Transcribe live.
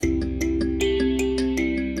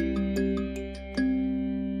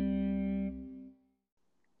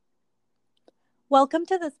Welcome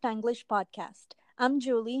to the Spanglish podcast. I'm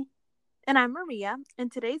Julie. And I'm Maria,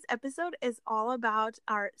 and today's episode is all about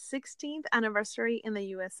our 16th anniversary in the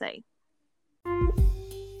USA.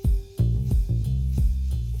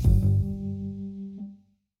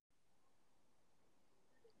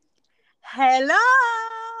 Hello!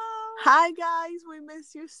 Hi guys, we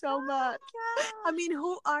miss you so much. Yeah. I mean,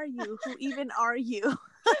 who are you? Who even are you?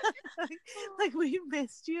 like we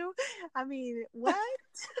missed you. I mean, what?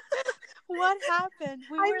 What happened?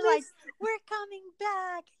 We I were like, missed. we're coming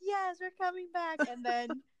back. Yes, we're coming back. And then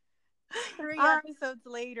three Uh, episodes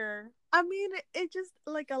later. I mean, it just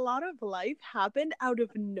like a lot of life happened out of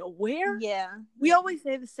nowhere. Yeah. We always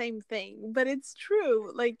say the same thing, but it's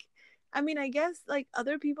true. Like, I mean, I guess like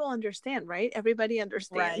other people understand, right? Everybody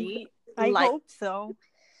understands Right. I life. hope so.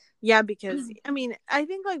 Yeah, because I mean, I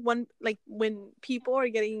think when people are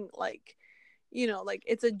getting like, like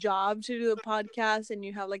it's a job to do a podcast and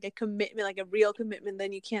you have like a commitment, like a real commitment,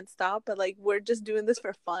 then you can't stop. But like we're just doing this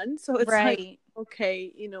for fun, so it's like Right.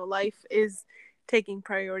 okay, life is taking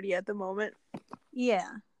priority at the moment.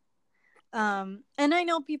 Yeah. And I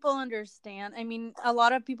know people understand. I mean, a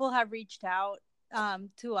lot of people have reached out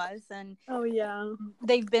to us and Oh yeah.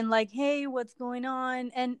 they've been like, "Hey, what's going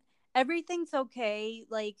on?" And everything's okay.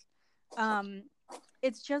 Like, um,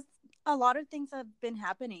 it's just a lot of things have been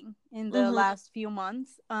happening in the Mm-hmm. last few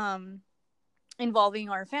months, involving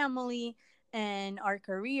our family and our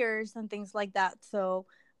careers and things like that. So,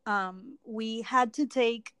 we had to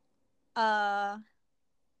take uh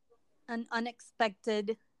an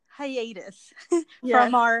unexpected hiatus Yes.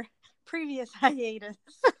 from our previous hiatus.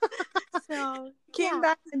 So, Came yeah,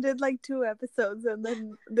 back and did like 2 episodes, and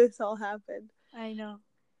then this all happened. I know.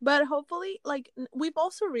 But hopefully, like, we've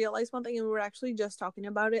also realized one thing, and we were actually just talking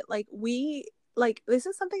about it. Like, this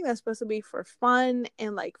is something that's supposed to be for fun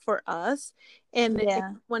and, like, for us. And if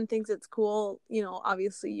Yeah. one thinks it's cool,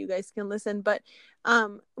 obviously you guys can listen. But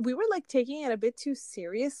we were, like, taking it a bit too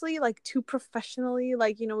seriously, like, too professionally.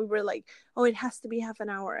 Like, we were like, oh, it has to be half an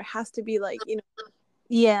hour. It has to be, like,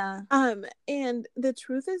 Yeah. and the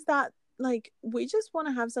truth is that like we just want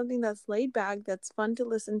to have something that's laid back, that's fun to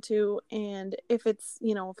listen to, and if it's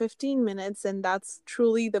 15 minutes and that's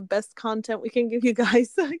truly the best content we can give you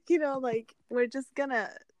guys, like we're just gonna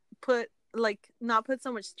put like not put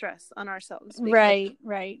so much stress on ourselves because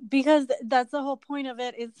Right. Because that's the whole point of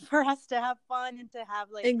it is for us to have fun and to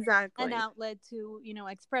have like an exactly. outlet to,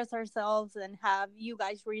 express ourselves and have you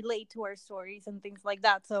guys relate to our stories and things like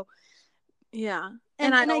that. So, Yeah.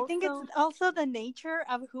 And and I I think it's also also the nature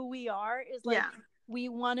of who we are is like yeah. we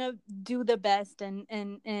want to do the best and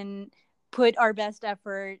put our best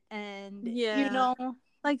effort and Yeah,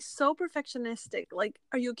 like so perfectionistic. Like,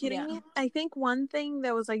 are you kidding yeah. me? I think one thing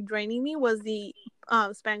that was like draining me was the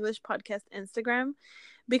Spanglish podcast Instagram,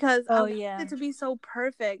 because I Oh wanted yeah. it to be so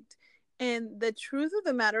perfect. And the truth of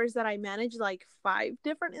the matter is that I manage like 5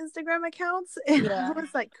 different Instagram accounts and I Yeah.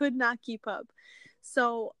 was like could not keep up.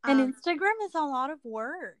 So And Instagram is a lot of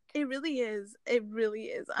work. it really is. It really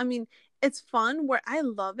is. I mean, it's fun where I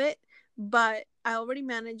love it, but I already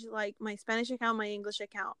manage like my Spanish account, my English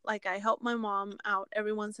account. Like I help my mom out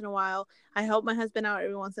every once in a while. I help my husband out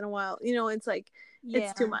every once in a while. It's like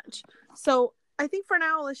it's too Yeah. much. So I think for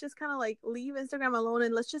now, let's just kind of like leave Instagram alone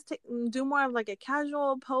and let's just do more of like a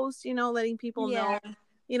casual post. Letting people know.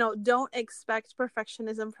 Yeah. Don't expect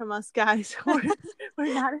perfectionism from us, guys.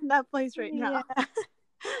 We're not in that place right now. Yeah.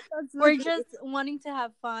 That's the We're truth. just wanting to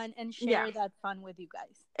have fun and Yeah. share that fun with you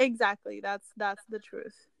guys. Exactly. That's the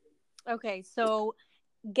truth. Okay, so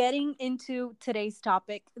getting into today's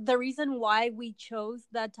topic, the reason why we chose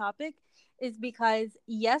that topic is because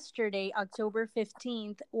yesterday, October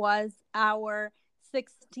 15th, was our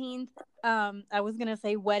 16th, I was going to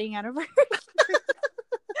say wedding anniversary.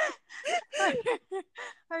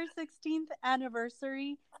 Our 16th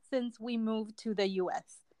anniversary since we moved to the US.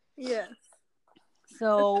 Yes. That's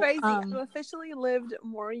So, crazy. I've officially lived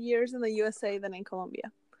more years in the USA than in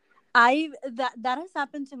Colombia. that has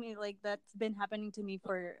happened to me, like that's been happening to me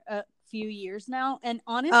for a few years now, and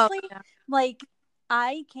Oh honestly, yeah. like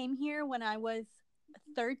I came here when I was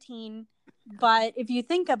 13, but if you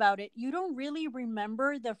think about it, you don't really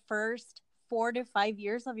remember the first 4 to 5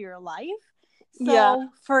 years of your life. Yeah. So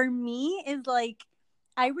for me it's like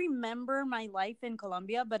I remember my life in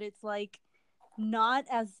Colombia, but it's like not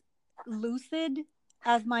as lucid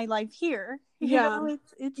as my life here. Yeah.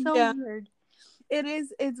 It's so Yeah. weird. It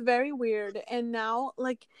is. It's very weird. And now,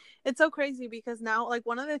 like, it's so crazy because now, like,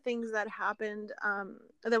 one of the things that happened,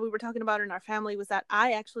 that we were talking about in our family was that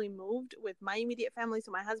I actually moved with my immediate family.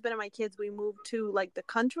 So my husband and my kids, we moved to like the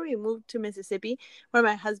country. We moved to Mississippi, where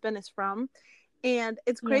my husband is from. And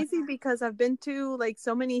it's Yeah. crazy because I've been to like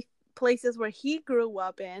so many places where he grew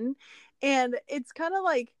up in, and it's kind of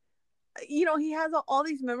like, he has all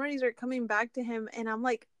these memories are coming back to him, and I'm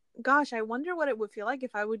like, gosh, I wonder what it would feel like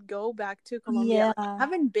if I would go back to Colombia. Like, I Yeah.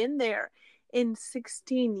 haven't been there in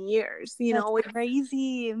 16 years. That's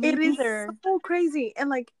crazy. Me It is neither. so crazy. And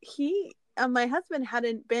like my husband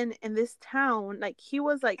hadn't been in this town. Like, he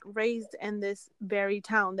was like raised in this very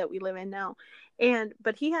town that we live in now, and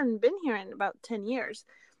but he hadn't been here in about 10 years.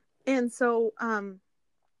 And so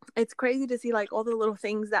it's crazy to see like all the little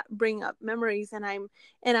things that bring up memories, and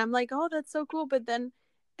I'm like, oh, that's so cool. But then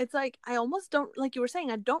it's like, I almost don't, like you were saying,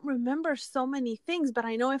 I don't remember so many things, but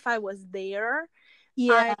I know if I was there, I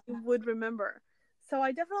Yeah. would remember. So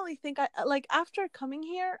I definitely think, I like, after coming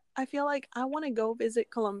here, I feel like I want to go visit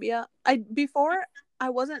Colombia. I before I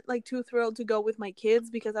wasn't like too thrilled to go with my kids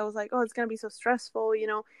because I was like, oh, it's gonna be so stressful,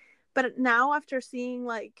 but now, after seeing,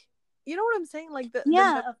 like, you know what I'm saying, like the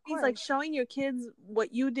Yeah, of memories, like course. showing your kids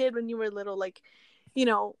what you did when you were little, like,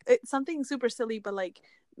 it's something super silly, but like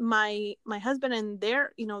my husband and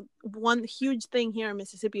their, one huge thing here in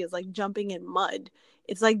Mississippi is like jumping in mud.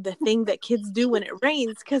 It's like the thing that kids do when it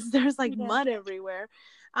rains because there's like Yeah. mud everywhere.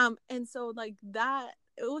 And so like that,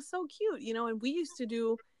 it was so cute, and we used to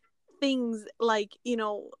do things like,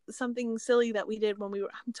 something silly that we did when we were,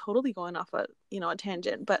 I'm totally going off a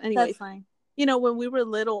tangent, but That's anyways, fine. when we were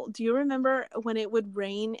little, do you remember when it would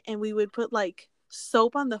rain and we would put like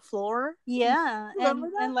soap on the floor? Yeah, Remember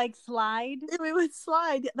and that? like slide. And we would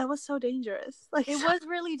slide. That was so dangerous. Like, It was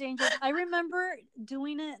really dangerous. I remember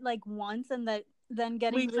doing it like once and then we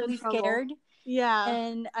getting get in really trouble. scared, Yeah.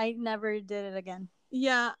 and I never did it again.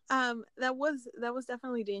 Yeah, that was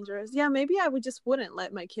definitely dangerous. Yeah, maybe I would just wouldn't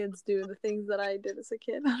let my kids do the things that I did as a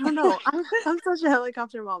kid. I don't know. I'm such a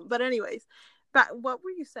helicopter mom. But anyways, but what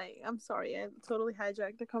were you saying? I'm sorry, I totally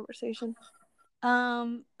hijacked the conversation.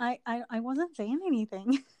 I wasn't saying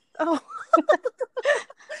anything. Oh.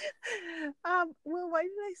 Well, why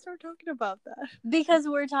did I start talking about that? Because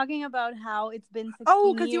we're talking about how it's been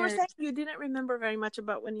Oh, 16 because you were years. saying you didn't remember very much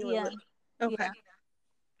about when you were Yeah. little. Okay. Yeah.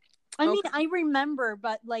 I mean, Okay. I remember,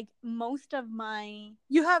 but like most of my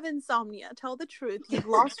You have insomnia. Tell the truth. You've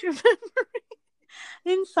lost your memory.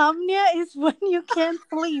 insomnia is when you can't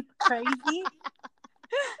sleep. Crazy.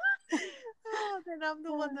 Oh, then I'm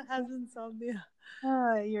the one that has insomnia.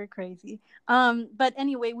 You're crazy. But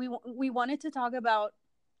anyway, we wanted to talk about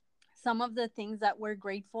some of the things that we're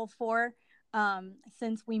grateful for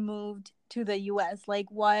since we moved to the US. Like,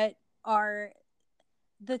 what are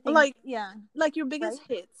the things? Like Yeah. like your Right. biggest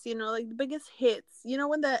hits, like the biggest hits.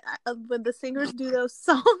 When the singers do those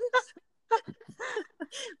songs,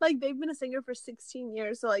 like they've been a singer for 16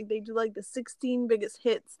 years, so like they do like the 16 biggest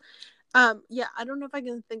hits. Yeah, I don't know if I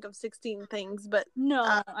can think of 16 things, but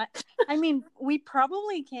No, I mean, we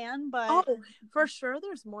probably can, but oh, for sure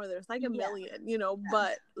there's more. There's like a yeah. million,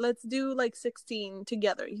 but let's do like 16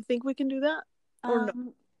 together. You think we can do that? Or no?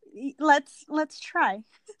 Um, let's try.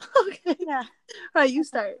 Okay. Yeah. All right, you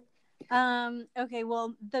start. Okay,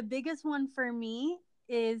 well, the biggest one for me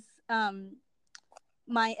is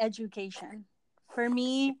my education. For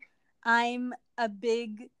me, I'm a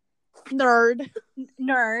big Nerd.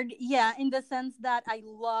 nerd, yeah, in the sense that I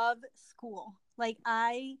love school. Like,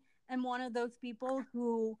 I am one of those people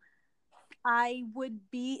who I would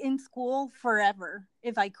be in school forever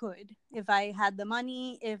if I could. If I had the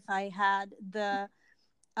money, if I had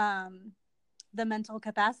um the mental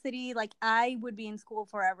capacity, like I would be in school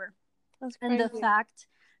forever. That's And the crazy. fact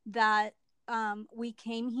that we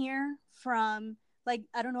came here from, like,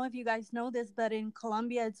 I don't know if you guys know this, but in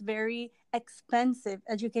Colombia it's very expensive.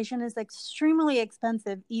 Education is extremely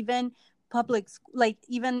expensive, even public like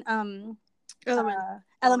even Elementary.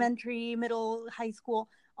 elementary, middle, high school,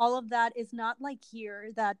 all of that is not like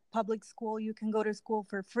here, that public school you can go to school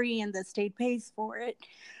for free and the state pays for it.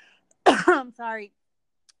 I'm sorry.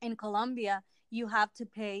 In Colombia, you have to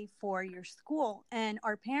pay for your school. And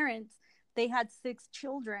our parents, they had 6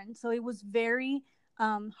 children. So it was very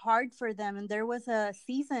hard for them. And there was a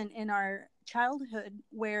season in our childhood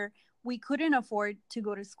where we couldn't afford to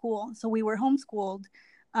go to school. So we were homeschooled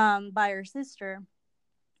by our sister.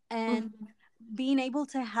 And Mhm. being able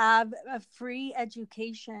to have a free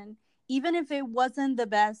education, even if it wasn't the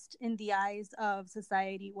best in the eyes of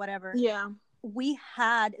society, whatever, Yeah. we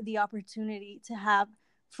had the opportunity to have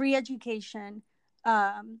free education,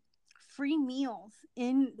 um, free meals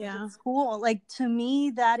in the Yeah. school. Like, to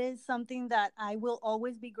me, that is something that I will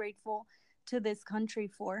always be grateful to this country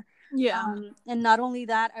for. Yeah. And not only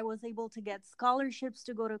that, I was able to get scholarships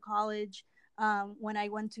to go to college. When I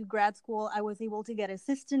went to grad school, I was able to get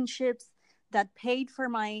assistantships that paid for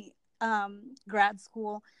my grad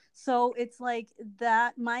school. So it's like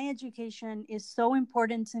that my education is so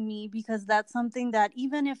important to me, because that's something that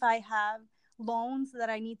even if I have loans that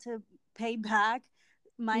I need to pay back,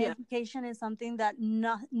 my Yeah. education is something that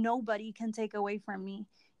nobody can take away from me.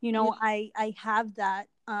 Yeah. I have that,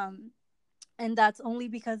 and that's only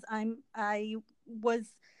because I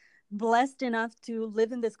was blessed enough to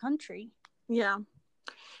live in this country. Yeah.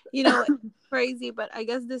 You know, it's crazy, but I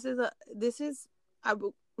guess this is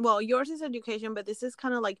well, yours is education, but this is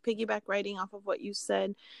kind of like piggyback writing off of what you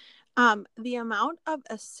said. The amount of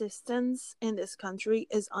assistance in this country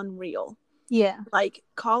is unreal. Yeah. Like,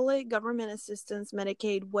 call it government assistance,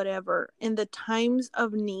 Medicaid, whatever. In the times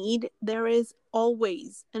of need, there is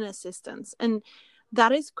always an assistance. And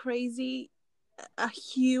that is crazy, a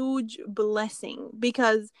huge blessing,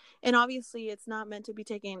 because, and obviously it's not meant to be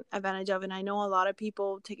taken advantage of. And I know a lot of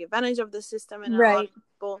people take advantage of the system, and a lot of Right.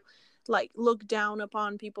 people like look down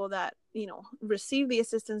upon people that, you know, receive the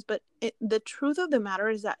assistance. But the truth of the matter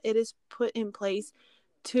is that it is put in place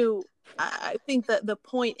to, I think that the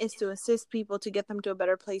point is to assist people to get them to a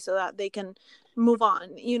better place so that they can move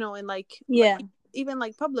on, you know. And like Yeah. even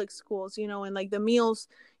like public schools, you know, and like the meals,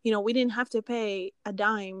 you know, we didn't have to pay a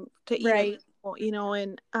dime to eat at Right. school, you know.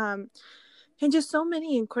 And just so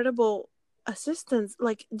many incredible assistance,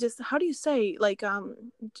 like, just how do you say, like, Like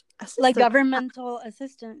assistance. governmental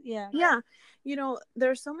assistant. Yeah. Yeah, you know,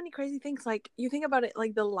 there's so many crazy things. Like, you think about it,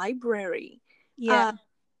 like the library, Yeah. uh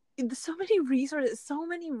so many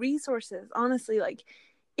resources, honestly. Like,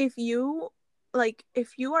 if you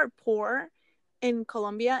if you are poor in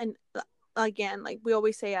Colombia, and again, like we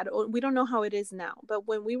always say, we don't know how it is now, but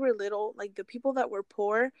when we were little, like the people that were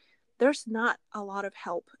poor, there's not a lot of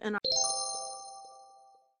help. And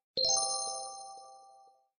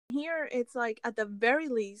here it's like, at the very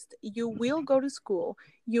least, you will go to school,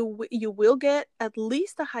 you will get at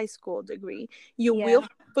least a high school degree, you will Yeah.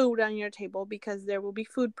 have food on your table because there will be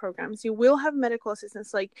food programs, you will have medical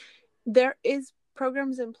assistance. Like, there is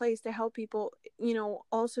programs in place to help people, you know,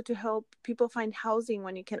 also to help people find housing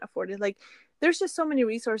when you can't afford it. Like, there's just so many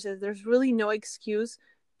resources. There's really no excuse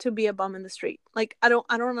to be a bum in the street. Like, I don't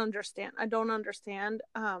understand.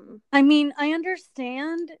 I mean, I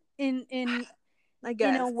understand I in a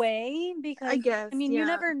guess way, I because I guess mean, you yeah,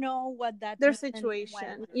 never know what that their person went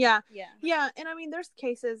situation. through. Yeah. Yeah. Yeah. And I mean, there's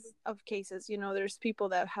cases of cases, you know, there's people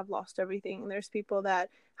that have lost everything. There's people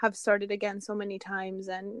that have started again so many times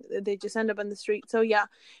and they just end up in the street. So yeah.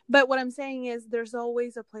 But what I'm saying is, there's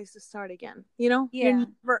always a place to start again. You know, Yeah.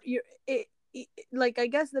 like, I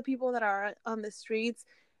guess the people that are on the streets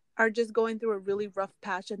are just going through a really rough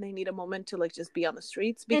patch, and they need a moment to like just be on the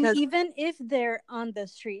streets, And because even if they're on the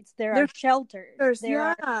streets, there are there's shelters. There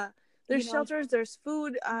are, yeah, you there's know, shelters, there's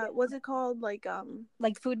food, yeah, what's it called, like,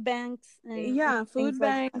 like food banks and yeah, things food like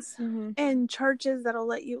that. banks, Hmm. and churches that'll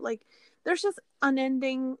let you, like, there's just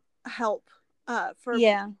unending help for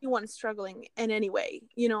Yeah. anyone struggling in any way,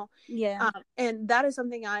 you know. Yeah. And that is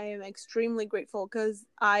something I am extremely grateful, because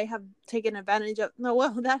I have taken advantage of, no,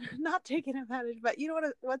 well, that, not taken advantage, but you know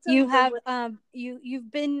what's a You good have word? you've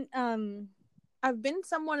been I've been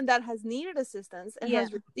someone that has needed assistance and yeah.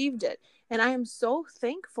 has received it, and I am so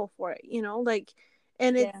thankful for it, you know. Like,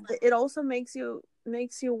 and Yeah. it also makes you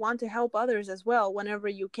want to help others as well whenever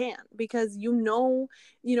you can, because you know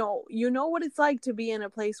what it's like to be in a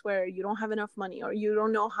place where you don't have enough money, or you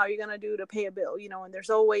don't know how you're going to do to pay a bill, you know. And there's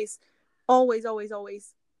always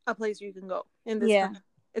a place you can go in this Yeah. country.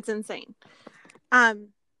 It's insane. um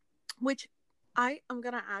which I am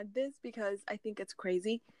going to add this because I think it's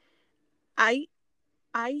crazy. I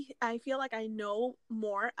i i feel like I know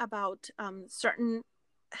more about certain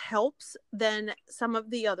helps than some of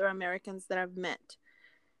the other Americans that I've met.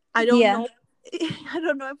 I don't Yeah. know. I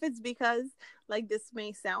don't know if it's because, like, this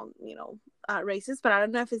may sound, you know, racist, but I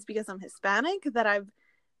don't know if it's because I'm Hispanic that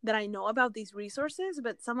I know about these resources,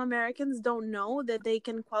 but some Americans don't know that they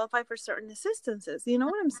can qualify for certain assistances. You know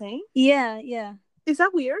what I'm saying? Yeah. Yeah. Is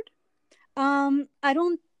that weird? I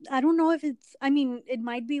don't know if it's, I mean, it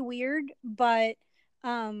might be weird, but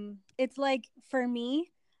it's like for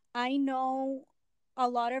me, I know a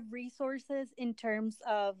lot of resources in terms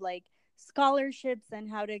of like scholarships and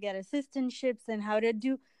how to get assistantships and how to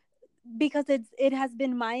do, because it has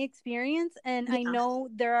been my experience, and I Yeah. know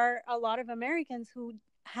there are a lot of Americans who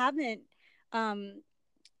haven't um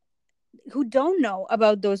who don't know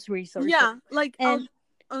about those resources. Yeah. Like, I'll. and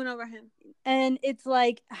Oh no, go ahead. and it's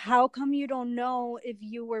like, how come you don't know if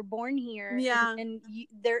you were born here, Yeah. and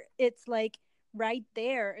there, it's like right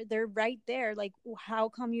there, they're right there, like how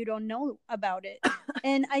come you don't know about it?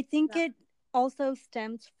 And I think Yeah. it also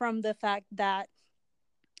stems from the fact that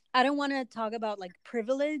I don't want to talk about like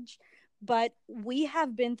privilege, but we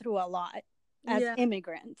have been through a lot as Yeah.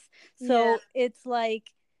 immigrants. Yeah. So it's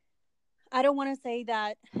like, I don't want to say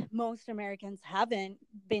that most Americans haven't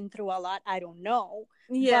been through a lot. I don't know.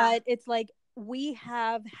 Yeah. But it's like we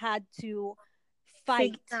have had to Figure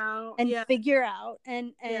fight out. and Yeah. figure out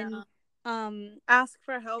Yeah. um Ask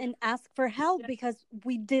for help. and ask for help Yeah. because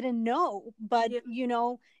we didn't know. But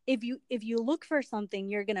Yeah. if you look for something,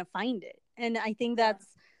 you're gonna find it. And I think Yeah.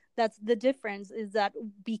 that's the difference, is that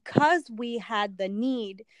because we had the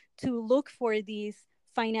need to look for these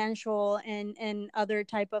financial and other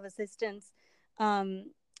type of assistance,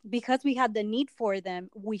 um because we had the need for them,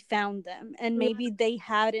 we found them. And Yeah. maybe they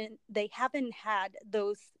haven't had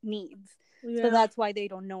those needs, so Yeah. that's why they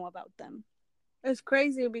don't know about them. It's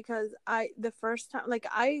crazy because the first time, like,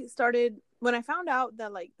 I started when I found out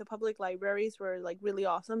that like the public libraries were like really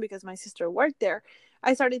awesome because my sister worked there.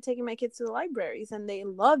 I started taking my kids to the libraries and they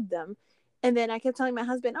loved them. And then I kept telling my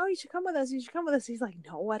husband, "Oh, you should come with us. You should come with us." He's like,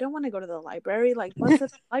 "No, I don't want to go to the library. Like, what's the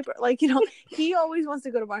library?" Like, he always wants to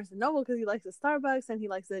go to Barnes and Noble because he likes the Starbucks and he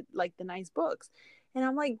likes it, like the nice books. And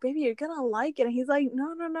I'm like, "Baby, you're gonna like it." And he's like,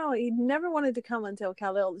 "No, no, no." He never wanted to come until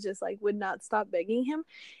Khalil just like would not stop begging him.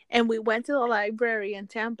 And we went to the library in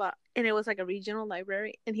Tampa, and it was like a regional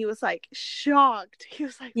library, and he was like shocked. He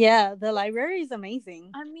was like, Yeah, the library is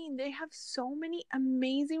amazing. I mean, they have so many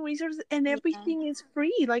amazing resources, and Yeah. everything is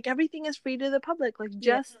free. Like, everything is free to the public, like,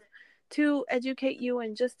 Yeah. just to educate you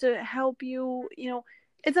and just to help you.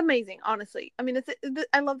 It's amazing, honestly. I mean,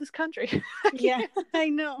 I love this country. Yeah, I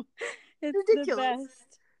know. It's the Ridiculous.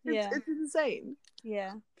 best. It's Yeah. it's insane.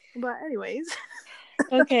 Yeah. But anyways,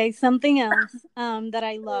 Okay, something else that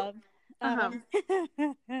I love. uh-huh.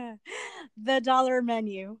 Um the dollar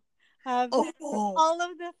menu of Oh, all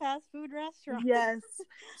of the fast food restaurants. yes,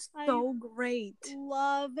 I so great.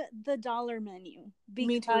 love the dollar menu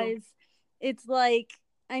Me too. because it's like,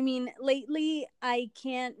 I mean, lately I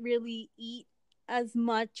can't really eat as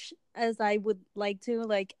much as I would like to.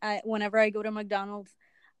 Like, whenever I go to McDonald's,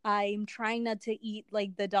 I'm trying not to eat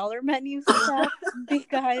like the dollar menu stuff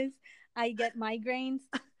because I get migraines.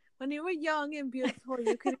 When you were young and beautiful,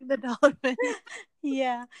 you could eat the dollar menu.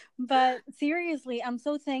 Yeah, but seriously, I'm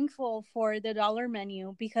so thankful for the dollar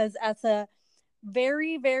menu because as a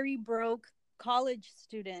very, very broke college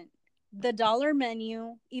student, the dollar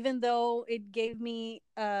menu, even though it gave me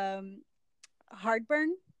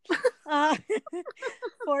heartburn uh,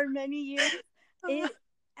 for many years, it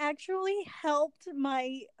actually helped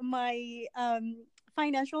my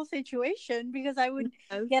financial situation because I would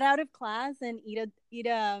Yes. get out of class and eat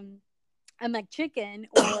a McChicken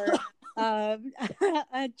or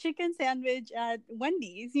a chicken sandwich at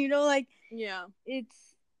Wendy's. Like, Yeah,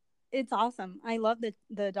 it's it's awesome. I love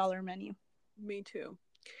the dollar menu. me too.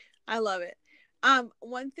 I love it.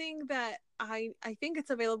 One thing that I think it's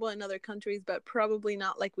available in other countries, but probably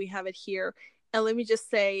not like we have it here. And let me just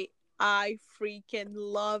say, I freaking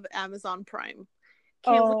love Amazon Prime.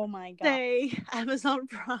 Can we Oh my god. say Amazon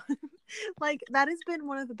Prime? Like, that has been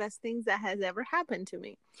one of the best things that has ever happened to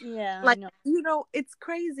me. Yeah, I Like, know. it's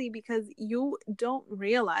crazy because you don't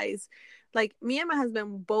realize, like, me and my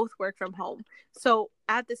husband both work from home. So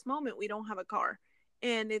at this moment, we don't have a car.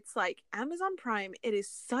 And it's like Amazon Prime, it is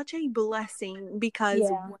such a blessing because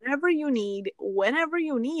Yeah, whenever you need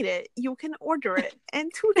it, you can order it.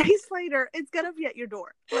 And 2 days later, it's going to be at your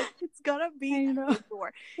door. Like, it's going to be I at know. your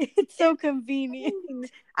door. It's so It's convenient. insane.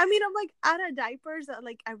 I mean, I'm like out of diapers.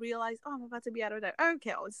 Like, I realized, oh, I'm about to be out of diapers. Okay,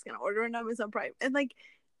 I was just going to order an Amazon Prime. And like,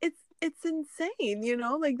 it's insane,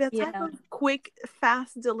 like that type Yeah. of quick,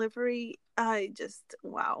 fast delivery. I just,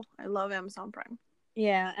 wow, I love Amazon Prime.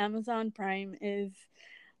 Yeah, Amazon Prime is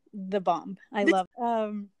the bomb. I This love.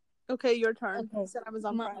 Okay, your turn. You Okay. said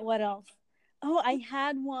Amazon Prime. What else? Oh, I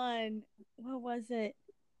had one. What was it?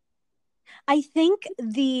 I think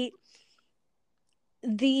the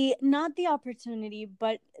not the opportunity,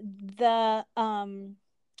 but the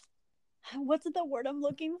what's the word I'm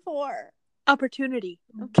looking for? Opportunity.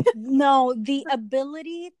 Okay. No, the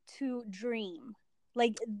ability to dream.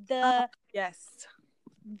 Like Oh, yes.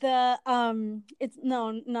 it's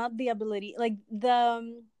no, not the ability. Like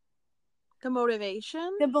The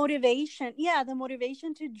motivation. the motivation. Yeah, the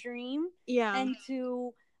motivation to dream Yeah. and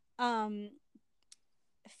to um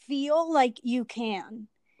feel like you can.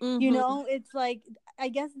 Mm-hmm. It's like, I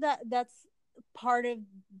guess that's part of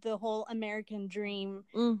the whole American dream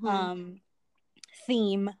Mm-hmm. um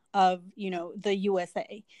theme of the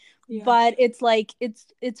USA. Yeah. But it's like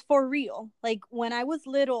it's for real. Like, when I was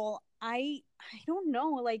little, I don't know,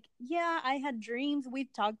 like, yeah, I had dreams,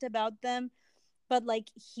 we've talked about them, but like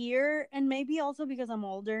here, and maybe also because I'm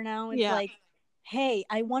older now, it's Yeah. like hey,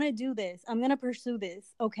 I want to do this. I'm going to pursue this.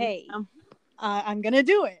 Okay. Yeah. I'm going to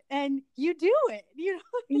do it. And you do it. You know,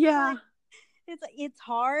 it's Yeah. like, it's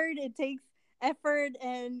hard. It takes effort,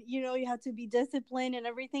 and you know, you have to be disciplined and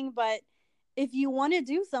everything, but if you want to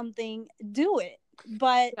do something, do it.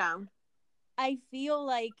 But Yeah. I feel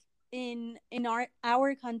like in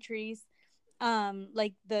our countries,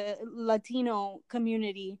 like the Latino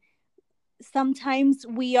community, sometimes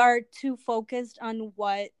we are too focused on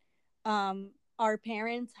what our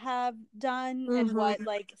parents have done and what Mm-hmm.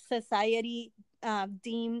 like society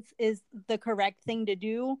deems is the correct thing to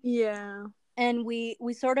do, Yeah. and we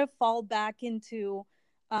sort of fall back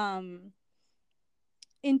um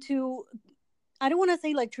into, I don't want to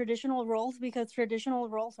say like traditional roles, because traditional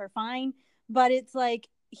roles are fine, but it's like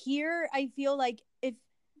here I feel like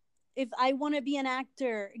if I want to be an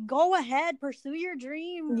actor, go ahead, pursue your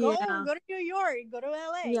dream, Yeah. go to New York, go to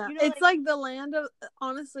LA, Yeah. you know, It's like like the land of,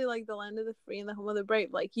 honestly, like the land of the free and the home of the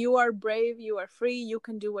brave. Like, you are brave, you are free, you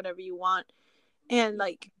can do whatever you want. And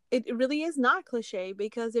like, it really is not cliche,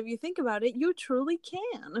 because if you think about it, you truly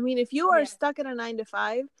can. I mean, if you are yeah, stuck at a 9 to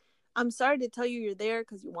 5, I'm sorry to tell you, you're there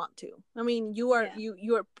because you want to. I mean, you are yeah,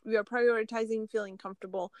 you are prioritizing feeling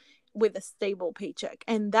comfortable with a stable paycheck,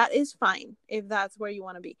 and that is fine if that's where you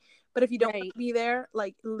want to be. But if you don't want right, to be there,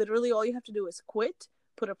 like, literally all you have to do is quit,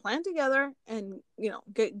 put a plan together, and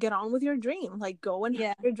get on with your dream. Like, go and have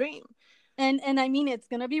yeah. your dream. And I mean, it's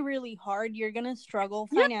gonna be really hard. You're gonna struggle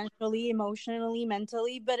Yeah, financially, emotionally,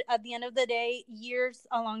 mentally, but at the end of the day, years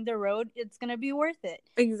along the road, it's gonna be worth it.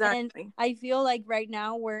 And exactly. I feel like right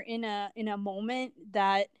now we're in a moment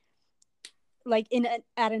that, like,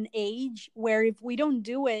 at an age where if we don't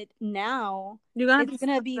do it now, You're gonna it's be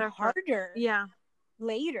gonna stuck be there for, harder yeah,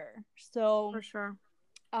 later. So for sure.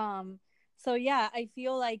 um so yeah, I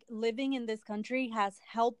feel like living in this country has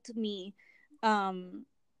helped me um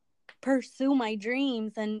pursue my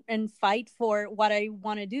dreams and fight for what I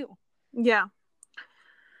want to do. Yeah.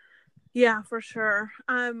 Yeah, for sure.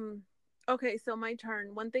 Okay, so my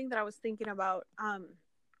turn. One thing that I was thinking about,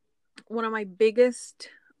 one of my biggest,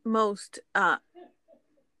 most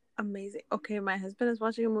amazing. Okay, my husband is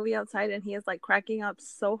watching a movie outside and he is like cracking up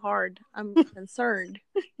so hard. I'm concerned.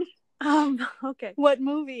 Okay. What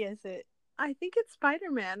movie is it? I think it's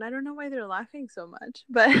Spider-Man. I don't know why they're laughing so much,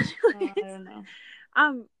 but I anyways, don't know.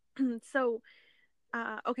 um so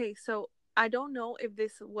okay, so I don't know if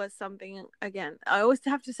this was something, again, I always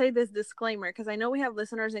have to say this disclaimer because I know we have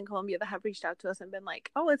listeners in Colombia that have reached out to us and been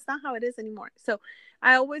like, oh, it's not how it is anymore. So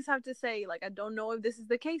I always have to say, like, I don't know if this is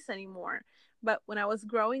the case anymore. But when I was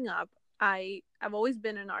growing up, I've always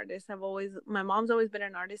been an artist. My mom's always been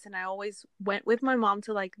an artist, and I always went with my mom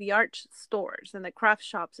to like the art stores and the craft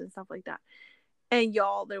shops and stuff like that. And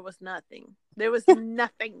y'all, there was nothing. There was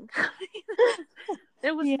nothing.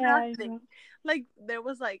 There was Yeah, I nothing. know. Like, there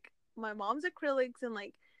was like my mom's acrylics, and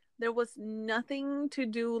like there was nothing to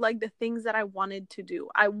do like the things that I wanted to do.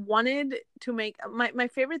 I wanted to make, my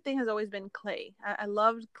favorite thing has always been clay. I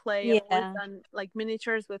loved clay. I've always Yeah, done like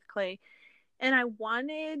miniatures with clay. And I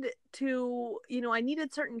wanted to, I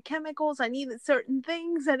needed certain chemicals, I needed certain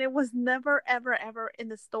things, and it was never, ever, ever in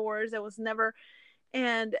the stores. It was never.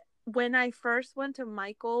 And when I first went to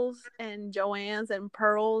Michael's and Joann's and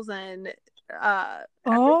Pearl's and oh,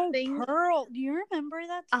 everything, Pearl, do you remember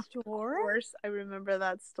that of store? course I remember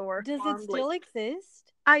that store Does it fondly. still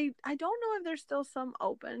exist? I don't know if there's still some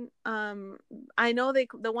open. I know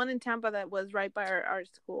the one in Tampa that was right by our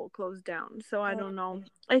school closed down, so I don't know. Okay,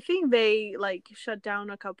 I think they like shut down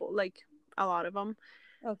a couple, like a lot of them.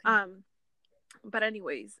 okay. Um, but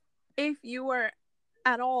anyways, if you are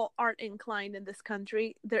at all art inclined in this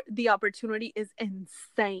country, the opportunity is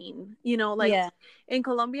insane. Like Yeah, in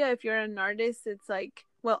Colombia, if you're an artist, it's like,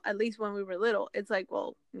 well, at least when we were little, it's like,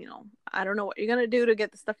 well, I don't know what you're gonna do to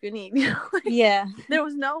get the stuff you need. Like, yeah, there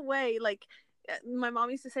was no way. Like, my mom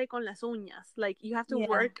used to say con las uñas, like, you have to yeah,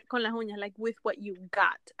 work con las uñas, like with what you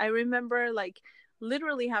got. I remember like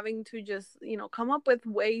literally having to just come up with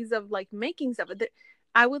ways of like making stuff.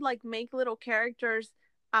 I would like make little characters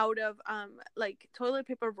out of like toilet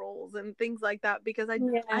paper rolls and things like that, because I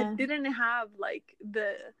yeah. didn't have like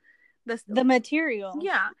the The materials,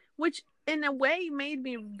 yeah, which in a way made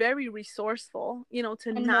me very resourceful, to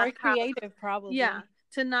and not more have, creative, yeah, probably.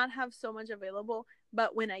 to not have so much available.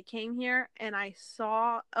 But when I came here and I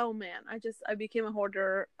saw, oh man, I became a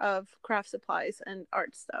hoarder of craft supplies and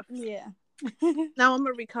art stuff. Yeah. Now I'm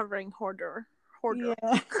a recovering hoarder.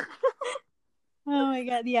 Yeah. Oh my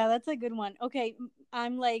god. Yeah, that's a good one. Okay,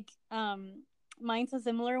 I'm like mine's a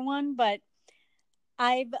similar one, but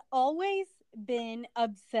I've always been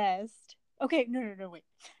obsessed. Okay, no, no, no, wait.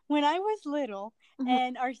 When I was little, Mhm.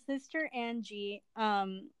 And our sister Angie,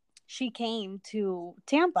 she came to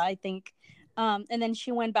Tampa, I think. And then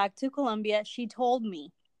she went back to Colombia. She told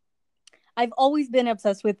me, I've always been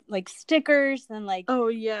obsessed with like stickers and like Oh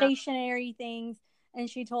yeah. stationary things. And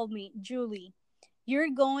she told me, Julie, you're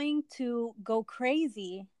going to go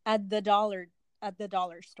crazy at the dollar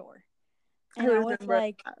store. I And I was remember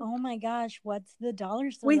like, that. oh my gosh, what's the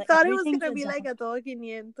dollar store? We Like thought it was everything's gonna a be like dollar. a todo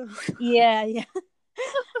 500. Yeah, yeah.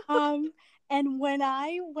 um, and when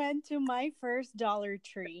I went to my first Dollar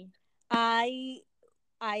Tree, I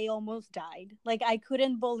I almost died. Like I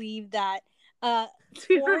couldn't believe that uh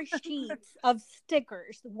Do you 4 sheets of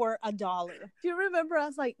stickers were $1. Do you remember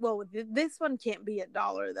us like, well, this one can't be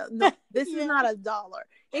 $1 though. No, this is Yeah. not $1.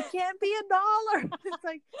 It can't be $1. It's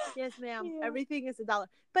like, yes, ma'am, Yeah. everything is $1.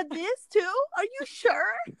 But this too? Are you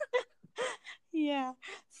sure? Yeah.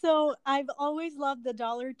 So I've always loved the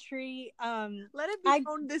Dollar Tree. Let it be I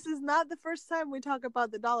known this is not the first time we talk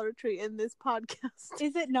about the Dollar Tree in this podcast.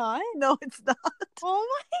 Is it not? No, it's not. Oh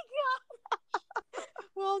my god.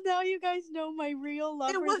 Well, now you guys know my real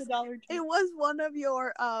love It for the was Dollar Tree. it was one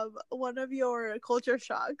of your culture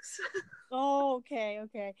shocks. Oh, okay,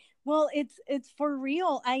 okay. Well, it's for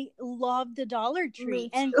real. I love the Dollar Tree. Me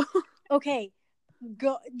And too. okay,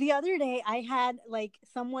 go the other day I had like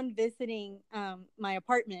someone visiting my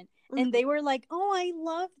apartment and they were like, "Oh, I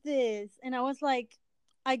love this." And I was like,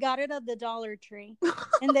 "I got it at the Dollar Tree."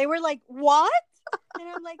 And they were like, "What?" And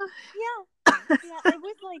I'm like, "Yeah. Yeah, it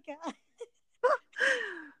was like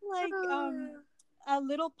like a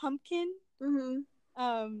little pumpkin Mhm.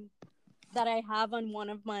 um that I have on one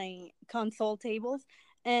of my console tables.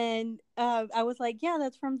 And I was like, yeah,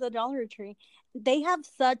 that's from the Dollar Tree. They have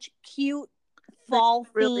such cute They fall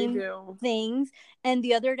really themed do. things. And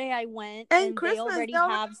the other day I went And and they Christmas, they already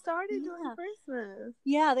already have, started doing yeah, Christmas.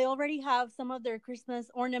 yeah, they already have some of their Christmas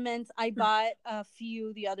ornaments. I bought a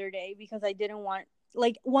few the other day because I didn't want,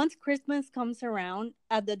 like, once Christmas comes around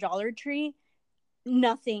at the Dollar Tree,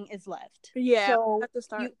 nothing is left. Yeah, we So have to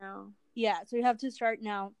start you, now. yeah, so you have to start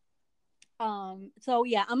now. So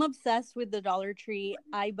yeah, I'm obsessed with the Dollar Tree.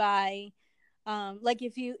 I buy like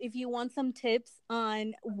if you want some tips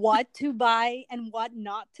on what to buy and what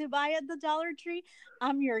not to buy at the Dollar Tree,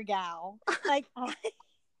 I'm your gal. Like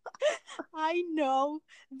I know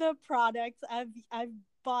the products. I've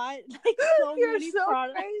bought like so You're many so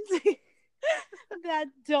products crazy.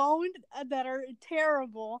 that are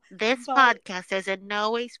terrible. This But podcast is in no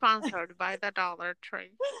way sponsored by the Dollar Tree.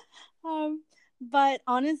 um but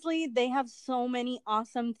honestly, they have so many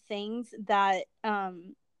awesome things that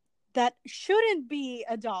shouldn't be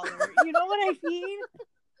 $1. You know what I mean?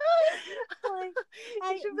 Like You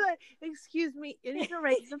I should be like, excuse me, you need to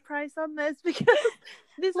raise the price on this because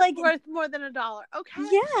this is like worth more than $1. Okay.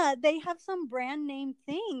 yeah, they have some brand name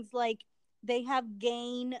things like they have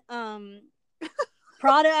Gain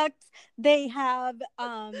products, they have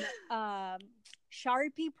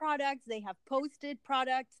Sharpie products, they have Post-it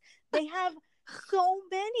products. They have so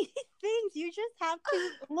many things. You just have to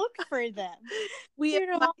look for them. We You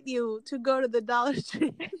invite know, you to go to the Dollar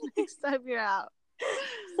Tree next time you're out.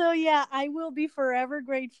 so yeah, I will be forever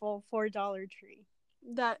grateful for Dollar Tree.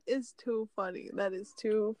 That is too funny. That is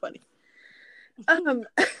too funny. Um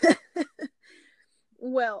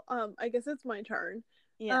well, I guess it's my turn.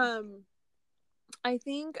 Yeah. Um I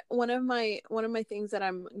think one of my things that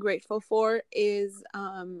I'm grateful for is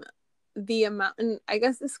the amount, and I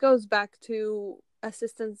guess this goes back to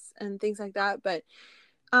assistance and things like that, but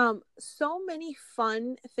so many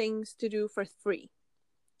fun things to do for free.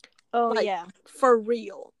 Oh Like yeah. for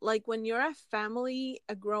real. Like when you're a family,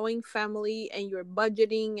 a growing family, and you're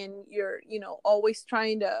budgeting and you're, always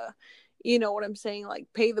trying to, you know what I'm saying, like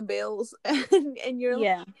pay the bills and you're like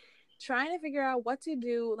Yeah. trying to figure out what to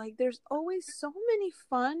do. Like there's always so many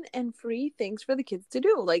fun and free things for the kids to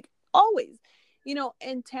do. Like always.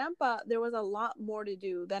 In Tampa there was a lot more to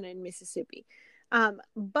do than in Mississippi.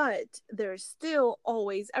 But there's still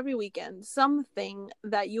always every weekend something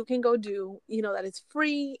that you can go do, that is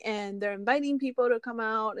free, and they're inviting people to come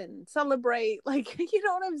out and celebrate. Like, you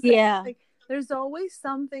know what I'm saying? Yeah. Like there's always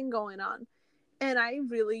something going on. And I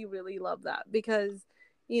really, really love that because,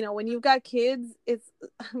 when you've got kids,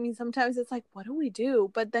 sometimes it's like, what do we do?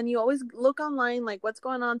 But then you always look online, like what's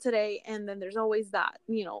going on today. And then there's always that,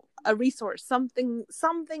 a resource,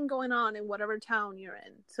 something going on in whatever town you're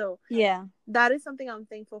in. So Yeah. that is something I'm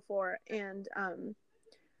thankful for. And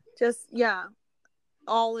just, yeah,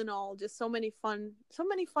 all in all, just so many fun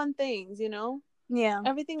things, Yeah.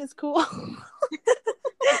 everything is cool.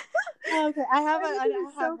 Okay. I have Everything I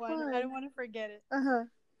is have so one. I fun. don't want to forget it. Uh-huh.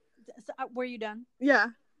 So, were you done? Yeah.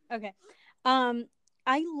 Okay.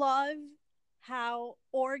 I love how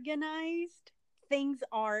organized things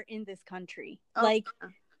are in this country. Oh, Like,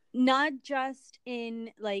 not just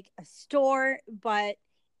in like a store, but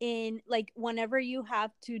in like whenever you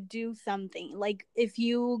have to do something. Like if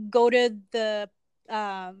you go to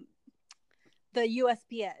um the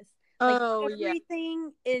USPS, like oh yeah.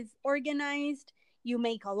 everything is organized. You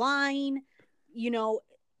make a line, you know,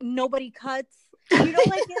 nobody cuts. You know,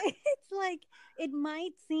 like it's like it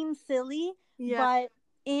might seem silly, Yeah. but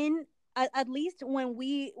in at least when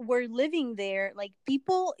we were living there, like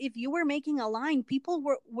people, if you were making a line, people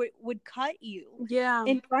would cut you Yeah.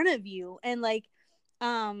 in front of you, and like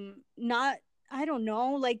not, I don't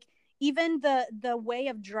know, like even the way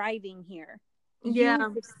of driving here, you Yeah.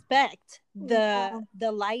 respect Yeah.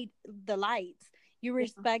 the lights, you Yeah.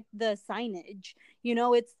 respect the signage, you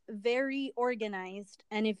know, it's very organized,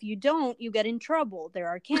 and if you don't, you get in trouble. There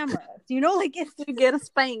are cameras, you know, like it's You get a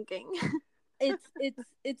spanking.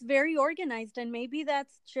 it's very organized, and maybe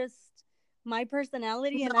that's just my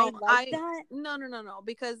personality and I No, like that. no,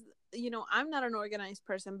 because I'm not an organized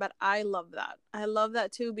person, but I love that. I love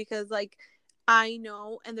that too because like I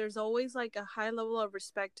know, and there's always like a high level of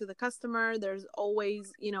respect to the customer. There's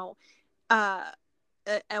always, uh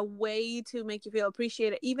a way to make you feel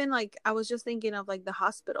appreciated. Even like I was just thinking of like the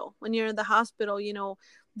hospital. When you're in the hospital,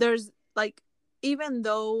 there's like, even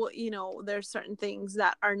though there's certain things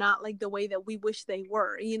that are not like the way that we wish they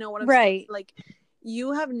were, you know what I'm saying? Right. Like,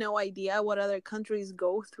 you have no idea what other countries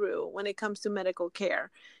go through when it comes to medical care.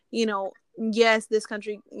 Yes, this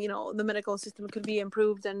country, the medical system could be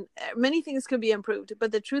improved, and many things could be improved,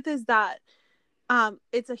 but the truth is that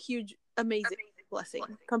it's a huge, amazing blessing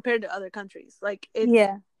compared to other countries. Like,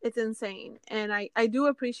 Yeah. it's insane, and I do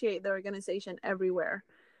appreciate the organization everywhere,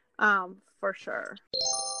 for sure.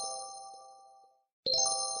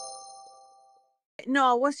 No,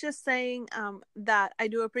 I was just saying that I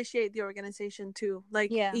do appreciate the organization too.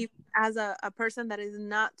 Like, Yeah. as a person that is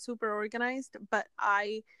not super organized, but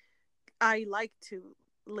I like to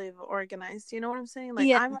live organized. You know what I'm saying? Like,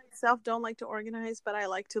 Yeah. I myself don't like to organize, but I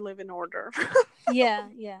like to live in order. Yeah.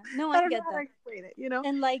 Yeah. No, I I don't know get how to that. explain it.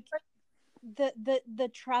 And like the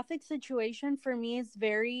traffic situation for me is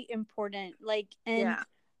very important. Like, and Yeah.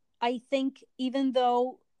 I think even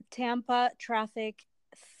though Tampa traffic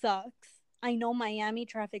sucks, I know Miami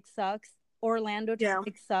traffic sucks, Orlando Yeah.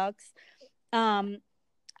 traffic sucks. Um,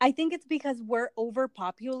 I think it's because we're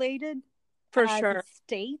overpopulated For as a sure.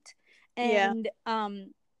 state, Yeah.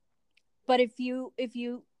 and but if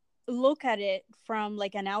you look at it from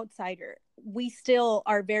like an outsider, we still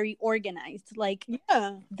are very organized. Like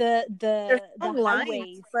Yeah. There's the long lines,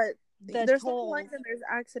 highways, but the there's long lines tolls. and there's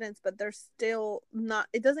accidents, but they're still not.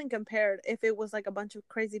 It doesn't compare if it was like a bunch of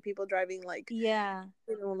crazy people driving, like, Yeah.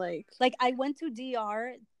 like. Like I went to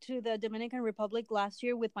DR, to the Dominican Republic last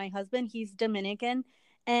year with my husband. He's Dominican,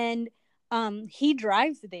 and he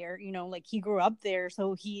drives there, you know, like he grew up there,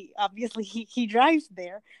 so he obviously he drives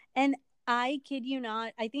there. And I kid you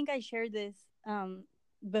not, I think I shared this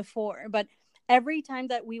before, but every time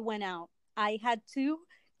that we went out, I had to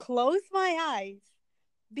close my eyes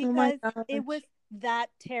Oh my because it was gosh. that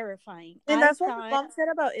terrifying. And I that's what my thought, mom said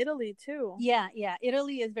about Italy too. yeah, yeah,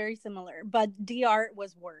 Italy is very similar, but DR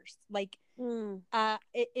was worse. Like Mm.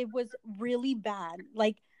 it was really bad.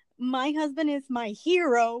 Like my husband is my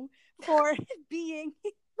hero for being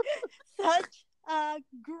such a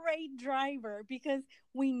great driver, because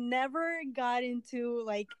we never got into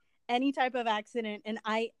like any type of accident, and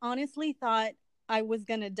I honestly thought I was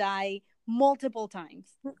gonna die multiple times.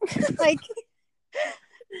 Like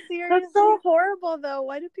That's seriously, so horrible, though.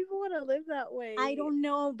 Why do people want to live that I way? don't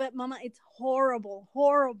know, but Mama, it's horrible,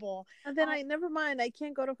 horrible. And then uh, I never mind. I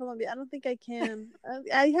can't go to Colombia. I don't think I can.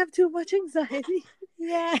 I have too much anxiety.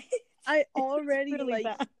 yeah. I It's already really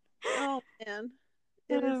like. bad. Oh man,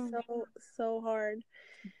 it is Um, so hard.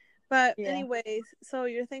 But yeah. anyways, so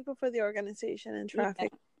you're thankful for the organization and Yeah.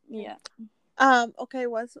 traffic. Yeah. Okay,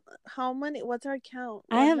 what's our count?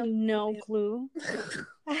 I What have number no are clue. we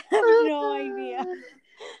I have no idea.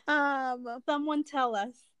 Someone tell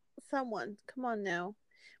us. Someone, come on now.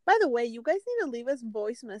 By the way, you guys need to leave us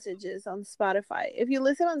voice messages on Spotify. If you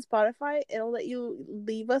listen on Spotify, it'll let you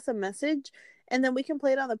leave us a message, and then we can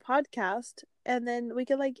play it on the podcast, and then we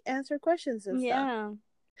can like answer questions and stuff. Yeah.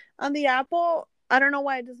 On the Apple, I don't know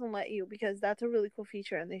why it doesn't let you, because that's a really cool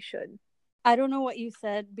feature and they should. I don't know what you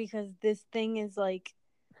said, because this thing is like,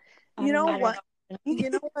 I You don't know know what? what's You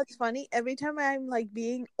know what's funny? Every time I'm like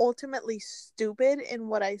being ultimately stupid in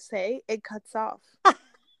what I say, it cuts off. I'm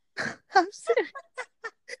serious.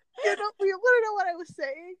 You want to know what I was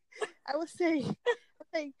saying? I was saying,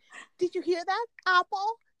 did you hear that,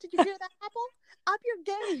 Apple? Did you hear that, Apple? Up your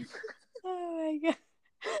game. Oh my god.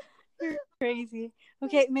 You're crazy.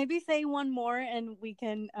 Okay, maybe say one more and we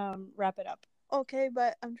can wrap it up. Okay,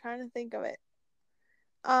 but I'm trying to think of it.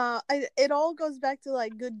 It all goes back to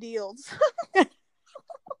like good deals.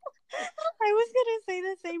 I was gonna say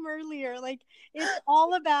the same earlier. Like it's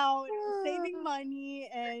all about saving money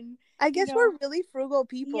and I you guess know, we're really frugal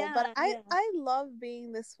people, but yeah, I yeah. I love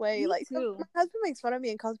being this way. Me Like my too. husband makes fun of me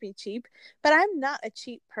and calls me cheap, but I'm not a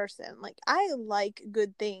cheap person. Like I like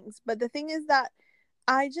good things, but the thing is that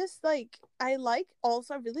I just like I like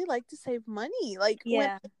also I really like to save money. Like when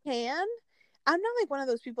Yeah. I can, I'm not like one of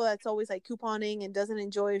those people that's always like couponing and doesn't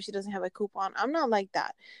enjoy if she doesn't have a coupon. I'm not like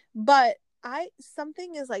that. But I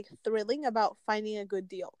something is like thrilling about finding a good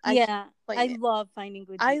deal. I can't Yeah. I explain it. love finding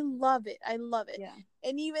good I deals. love it. I love it. Yeah.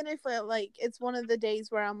 And even if like it's one of the days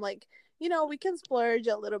where I'm like, we can splurge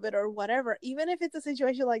a little bit or whatever. Even if it's a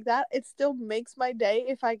situation like that, it still makes my day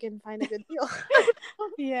if I can find a good deal.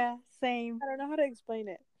 Yeah, same. I don't know how to explain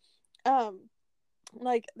it. Um,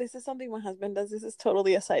 like this is something my husband does. This is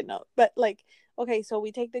totally a side note, but like, okay, so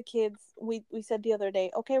we take the kids. We said the other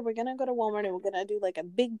day, okay, we're gonna go to Walmart and we're gonna do like a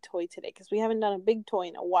big toy today because we haven't done a big toy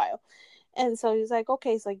in a while. And so he's like,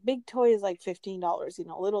 okay, it's like big toy is like $15,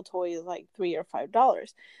 little toy is like $3 or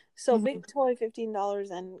 $5. So Mhm. big toy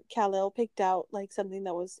 $15, and Khalil picked out like something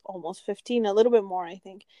that was almost 15, a little bit more, I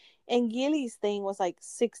think. And Gilly's thing was like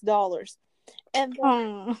 $6. And then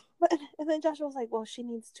Oh. and then Joshua was like, well, she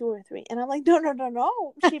needs two or three. And I'm like, no, no, no,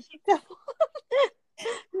 no. She picked up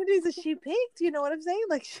what is it? She picked, you know what I'm saying?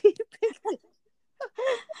 Like she picked it.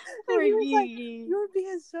 And Poor he was like, Gigi. you're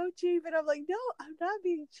being so cheap. And I'm like, no, I'm not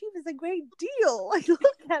being cheap. It's a great deal. Like, look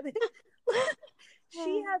at it.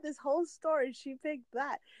 She had this whole store and she picked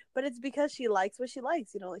that. But it's because she likes what she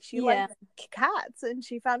likes, like she likes Yeah. cats and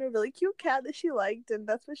she found a really cute cat that she liked and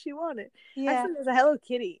that's what she wanted. Yeah. Actually, it was a Hello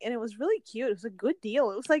Kitty and it was really cute. It was a good deal.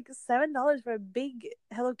 It was like $7 for a big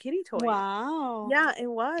Hello Kitty toy. Wow. Yeah, it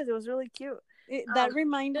was. It was really cute. That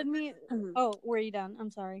reminded me. Um, Oh, were you done? I'm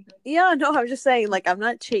sorry. yeah, no, I'm just saying, like, I'm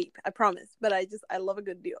not cheap, I promise, but I love a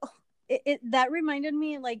good deal. That reminded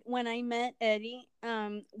me like when I met Eddie,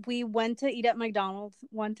 we went to eat at McDonald's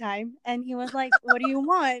one time and he was like, "What do you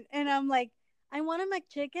want?" And I'm like, "I want a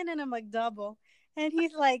McChicken and a McDouble." And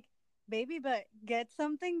he's like, "Baby, but get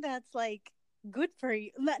something that's like good for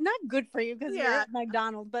you. Not good for you because you're Yeah, at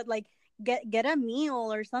McDonald's, but like get a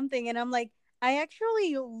meal or something." And I'm like, "I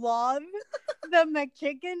actually love the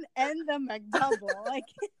McChicken and the McDouble. Like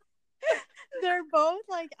they're both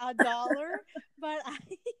like $1, but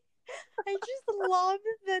I just love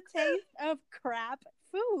the taste of crap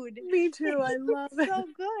food. me too. I love It's it. so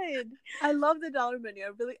good. I love the dollar menu.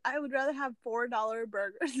 I would rather have $4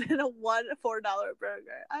 burgers than a one $4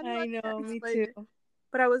 burger. I don't know. I I can't know, me explain too. it.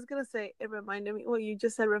 But I was gonna say it reminded me. What you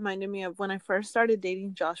just said reminded me of when I first started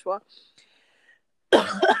dating Joshua.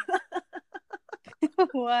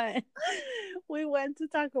 What? We went to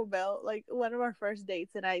Taco Bell, like one of our first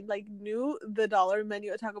dates, and I like knew the dollar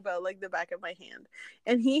menu at Taco Bell like the back of my hand.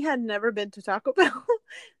 And he had never been to Taco Bell.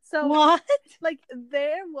 So What? like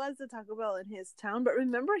there was a Taco Bell in his town, but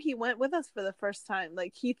remember he went with us for the first time.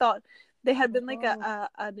 Like he thought they had been like Oh.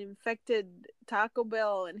 an infected Taco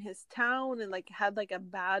Bell in his town and like had like a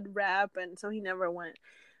bad rap, and so he never went.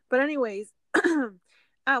 But anyways,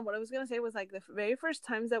 what I was gonna say was like the very first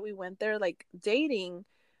times that we went there, like dating,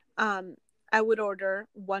 um, I would order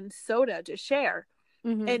one soda to share.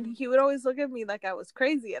 Mm-hmm. And he would always look at me like I was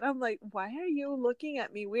crazy. And I'm like, why are you looking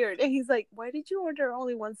at me weird? And he's like, why did you order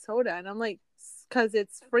only one soda? And I'm like, because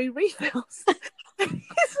it's free refills. And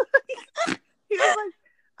he was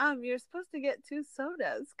like, you're supposed to get two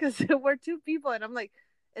sodas because we're two people. And I'm like,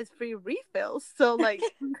 it's free refills. So like,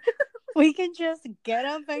 We can just get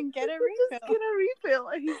up and get a just get refill. a refill.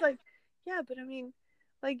 And he's like, yeah, but I mean,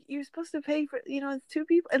 like you're supposed to pay for, it's two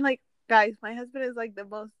people. And like, guys, my husband is like the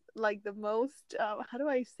most how do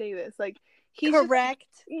I say this, like he's just, Correct.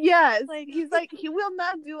 yes, Like he's like he will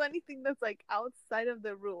not do anything that's like outside of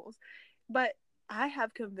the rules. But I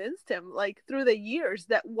have convinced him like through the years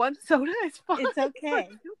that one soda is fine it's for okay.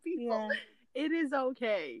 two people. Yeah. It is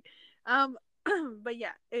okay. um but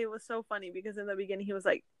yeah, it was so funny because in the beginning he was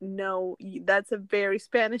like, no, that's a very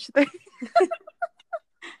Spanish thing.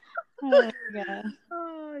 Oh my god.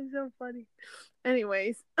 Oh, it's so funny.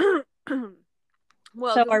 Anyways,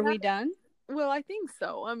 well, So do we are have? we done? Well, I think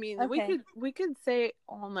so. I mean, Okay. we could say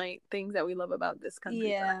all night things that we love about this country, but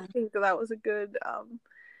Yeah. I think that was a good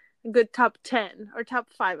top 10 or top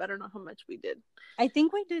 5. I don't know how much we did. I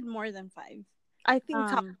think we did more than 5. I think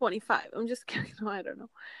top Um 25. I'm just kidding. No, I don't know.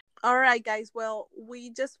 All right, guys. Well, we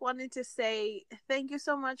just wanted to say thank you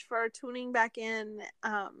so much for tuning back in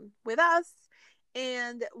with us.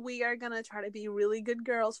 And we are gonna try to be really good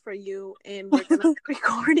girls for you, and we're gonna be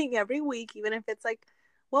recording every week, even if it's like,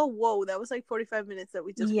 well, whoa, that was like 45 minutes that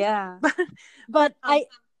we just Yeah. But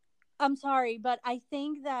I'm sorry, but I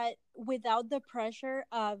think that without the pressure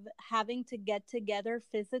of having to get together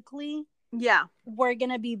physically, yeah, we're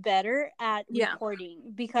gonna be better at yeah, recording,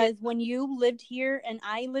 because when you lived here and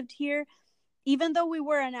I lived here, even though we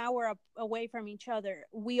were an hour away from each other,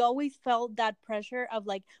 we always felt that pressure of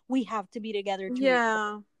like, we have to be together to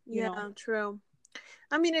record, you know? true.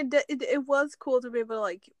 I mean, it was cool to be able to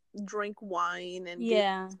like drink wine and do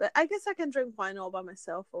Yeah. this, but I guess I can drink wine all by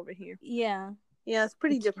myself over here. Yeah. Yeah, it's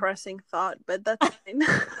pretty depressing thought, but that's fine.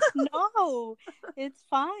 No, it's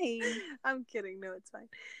fine. I'm kidding. No, it's fine.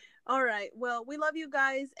 All right. Well, we love you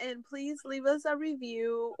guys, and please leave us a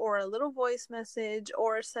review or a little voice message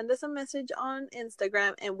or send us a message on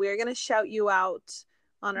Instagram, and we're going to shout you out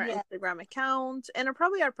on our Instagram account and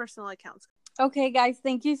probably our personal accounts. Okay, guys,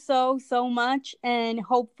 thank you so much, and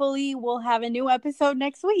hopefully we'll have a new episode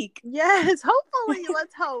next week. Yes, hopefully.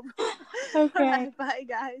 Let's hope. Okay. All right, bye,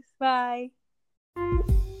 guys. Bye.